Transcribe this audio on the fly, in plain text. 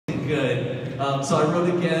So I wrote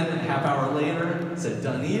again a half hour later, said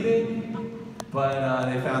done eating, but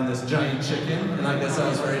they found this giant chicken, and I guess I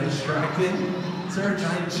was very distracted. Is there a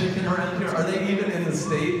giant chicken around here? Are they even in the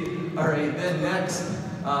state? All right, then next,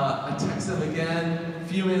 I text them again, a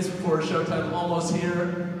few minutes before showtime, almost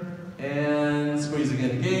here, and squeezing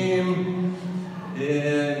in game,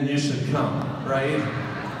 and you should come, right?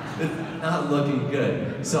 It's not looking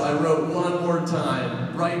good. So I wrote one more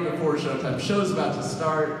time, right before showtime. Show's about to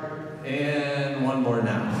start, and one more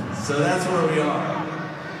now. So that's where we are.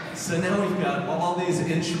 So now we've got all these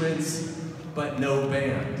instruments, but no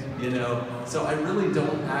band, you know? So I really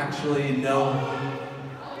don't actually know.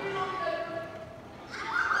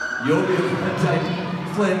 You'll be the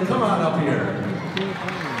Flynn, come on up here.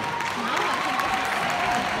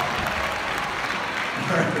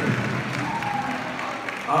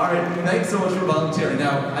 All right, thanks so much for volunteering.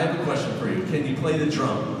 Now, I have a question for you. Can you play the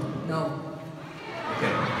drum? No.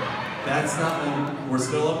 Okay, that's not, we're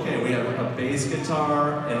still okay. We have a bass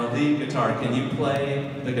guitar and a lead guitar. Can you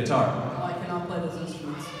play the guitar? No, I cannot play those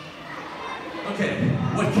instruments. Okay,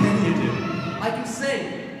 what can you do? I can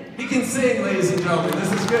sing. He can sing, ladies and gentlemen.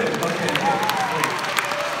 This is good. Okay.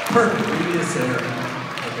 Perfect. We need a singer.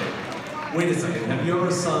 Okay. Wait a second. Have you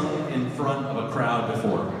ever sung in front of a crowd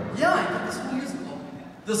before? Yeah, I did the school musical.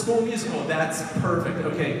 The school musical. That's perfect.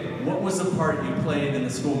 Okay. What was the part you played in the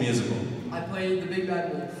school musical? I played the Big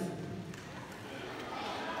Bad Wolf.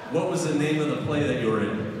 What was the name of the play that you were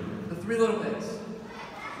in? The Three Little Pigs.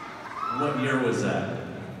 What year was that?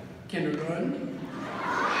 Kindergarten.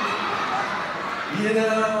 You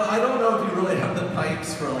know, I don't know if you really have the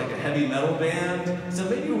pipes for like a heavy metal band, so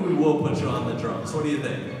maybe we will put you on the drums. What do you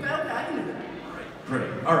think? Okay, I can do that. All right, great.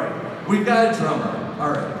 All right, we've got a drummer.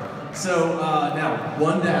 All right. So now,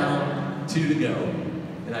 one down, two to go.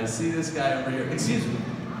 And I see this guy over here. Excuse me.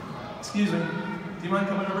 Excuse me. Do you mind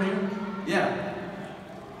coming over here? Yeah.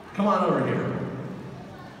 Come on over here.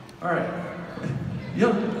 All right.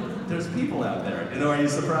 Yo, there's people out there. You know, are you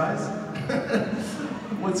surprised?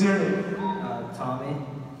 What's your name? Tommy.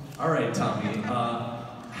 All right, Tommy.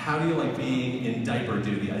 How do you like being in diaper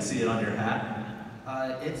duty? I see it on your hat.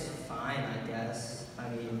 It's fine, I guess. I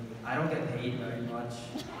mean, I don't get paid very much.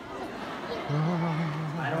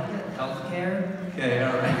 I don't get health care. Okay,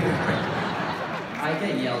 all right. I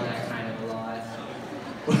get yelled at kind of a lot.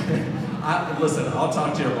 Listen, I'll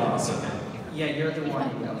talk to your boss, okay? Yeah, you're the one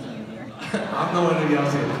who yells at me. I'm the one who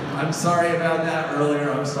yells at you. I'm sorry about that earlier.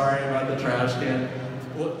 I'm sorry about the trash can.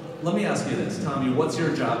 Well, let me ask you this, Tommy, what's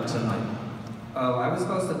your job tonight? Oh, I was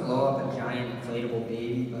supposed to blow up a giant inflatable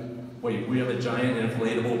baby, but... Wait, we have a giant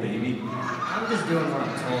inflatable baby? I'm just doing what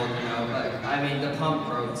I'm told, you know, but I mean, the pump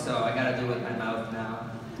broke, so I gotta do it with my mouth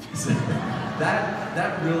now.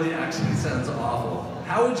 That really actually sounds awful.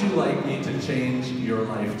 How would you like me to change your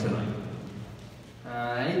life tonight?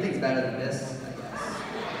 Anything's better than this, I guess.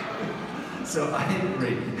 So I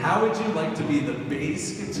agree. How would you like to be the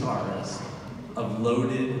bass guitarist of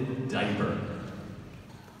Loaded Diaper?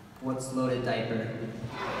 What's Loaded Diaper?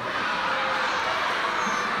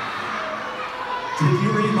 Did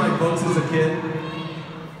you read my books as a kid?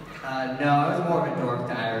 No, I was more of a Dork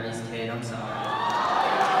Diaries kid, I'm sorry.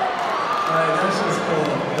 Alright, that's just cool.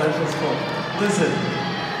 That's just cool. Listen,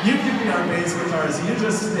 you can be our bass guitarist, you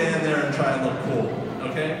just stand there and try and look cool,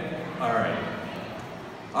 okay? Alright.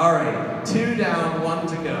 Alright, 2 down, 1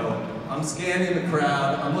 to go. I'm scanning the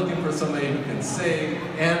crowd. I'm looking for somebody who can sing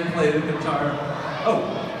and play the guitar. Oh,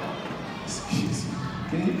 excuse me.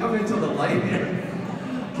 Can you come into the light here?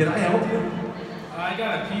 Can I help you? I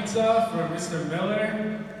got a pizza for Mr.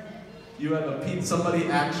 Miller. You have a pizza? Somebody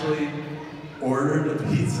actually ordered a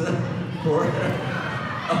pizza for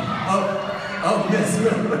oh, Miss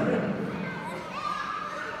Miller.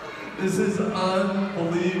 This is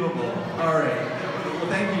unbelievable. All right. Well,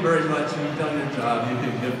 thank you very much. You've done your job. You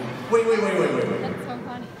can give. Wait. That's so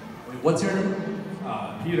funny. Wait, what's your name?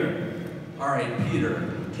 Peter. All right, Peter.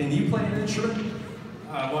 Can you play an instrument?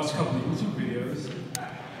 I watched a couple of YouTube videos.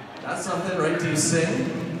 That's something, right? Do you sing?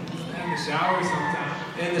 In the shower sometimes.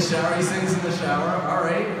 In the shower, he sings in the shower. All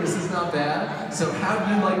right, this is not bad. So how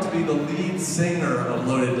do you like to be the lead singer of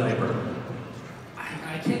Loaded Diaper?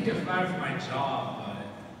 I can't get fired from my job, but...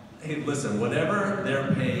 Hey, listen, whatever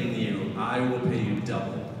they're paying you, I will pay you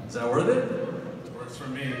double. Is that worth it? Works for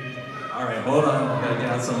me. All right, hold on. I gotta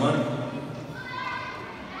get out some money.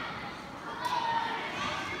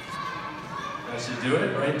 That should do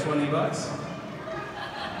it, right? 20 bucks?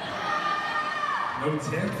 No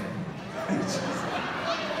tip?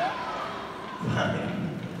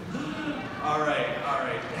 All right.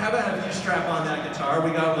 How about if you strap on that guitar?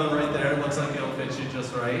 We got one right there. It looks like it'll fit you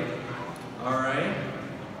just right. All right.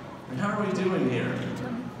 And how are we doing here?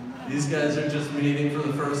 These guys are just meeting for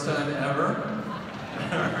the first time ever?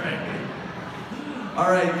 All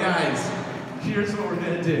right, guys, here's what we're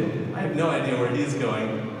gonna do. I have no idea where he's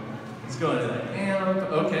going. He's going to the amp,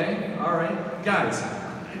 okay, all right. Guys,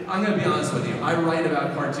 I'm gonna be honest with you. I write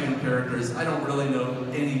about cartoon characters. I don't really know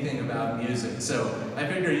anything about music. So I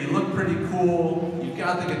figure you look pretty cool. You've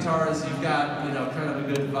got the guitars. You've got, you know, kind of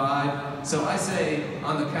a good vibe. So I say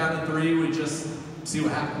on the count of 3, we just see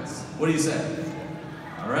what happens. What do you say?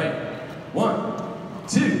 All right. 1,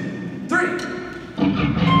 2, 3.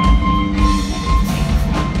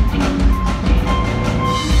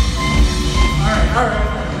 All right.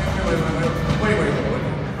 Wait.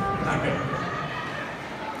 Okay.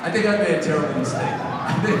 I think I made a terrible mistake.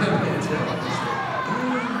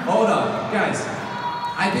 Hold on, guys.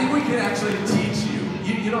 I think we can actually teach you.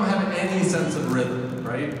 You don't have any sense of rhythm,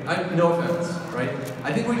 right? No offense, right?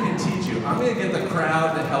 I think we can teach you. I'm gonna get the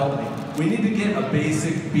crowd to help me. We need to get a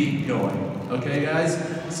basic beat going, okay, guys?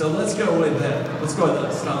 So let's go with that. Let's go with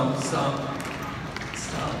the stomp, stomp.